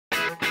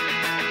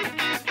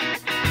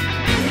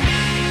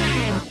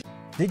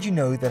Did you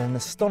know that an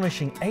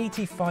astonishing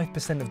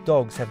 85% of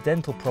dogs have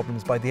dental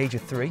problems by the age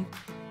of 3?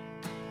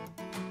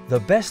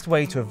 The best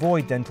way to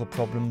avoid dental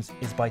problems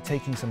is by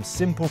taking some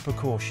simple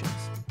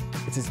precautions.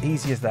 It's as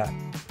easy as that.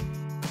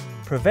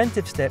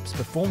 Preventive steps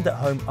performed at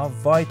home are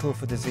vital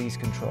for disease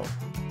control.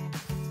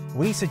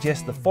 We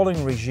suggest the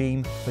following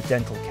regime for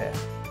dental care.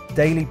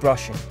 Daily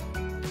brushing.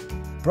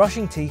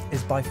 Brushing teeth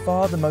is by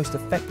far the most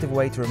effective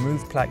way to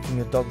remove plaque from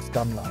your dog's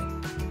gum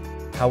line.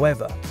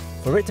 However,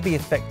 for it to be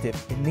effective,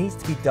 it needs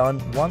to be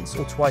done once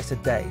or twice a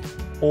day,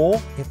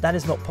 or if that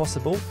is not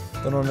possible,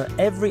 then on an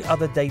every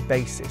other day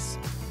basis,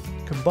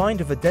 combined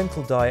with a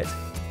dental diet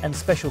and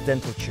special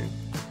dental tube.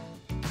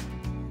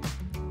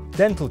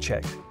 Dental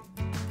check.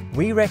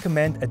 We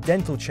recommend a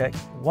dental check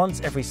once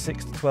every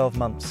 6 to 12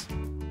 months.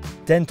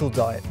 Dental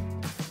diet.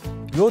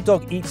 Your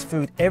dog eats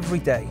food every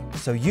day,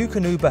 so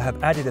EUKANUBA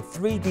have added a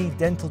 3D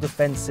dental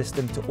defense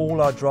system to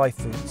all our dry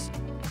foods,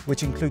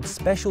 which includes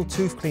special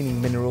tooth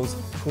cleaning minerals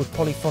called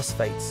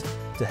polyphosphates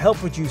to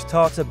help reduce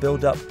tartar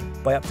buildup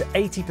by up to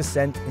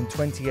 80% in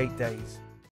 28 days.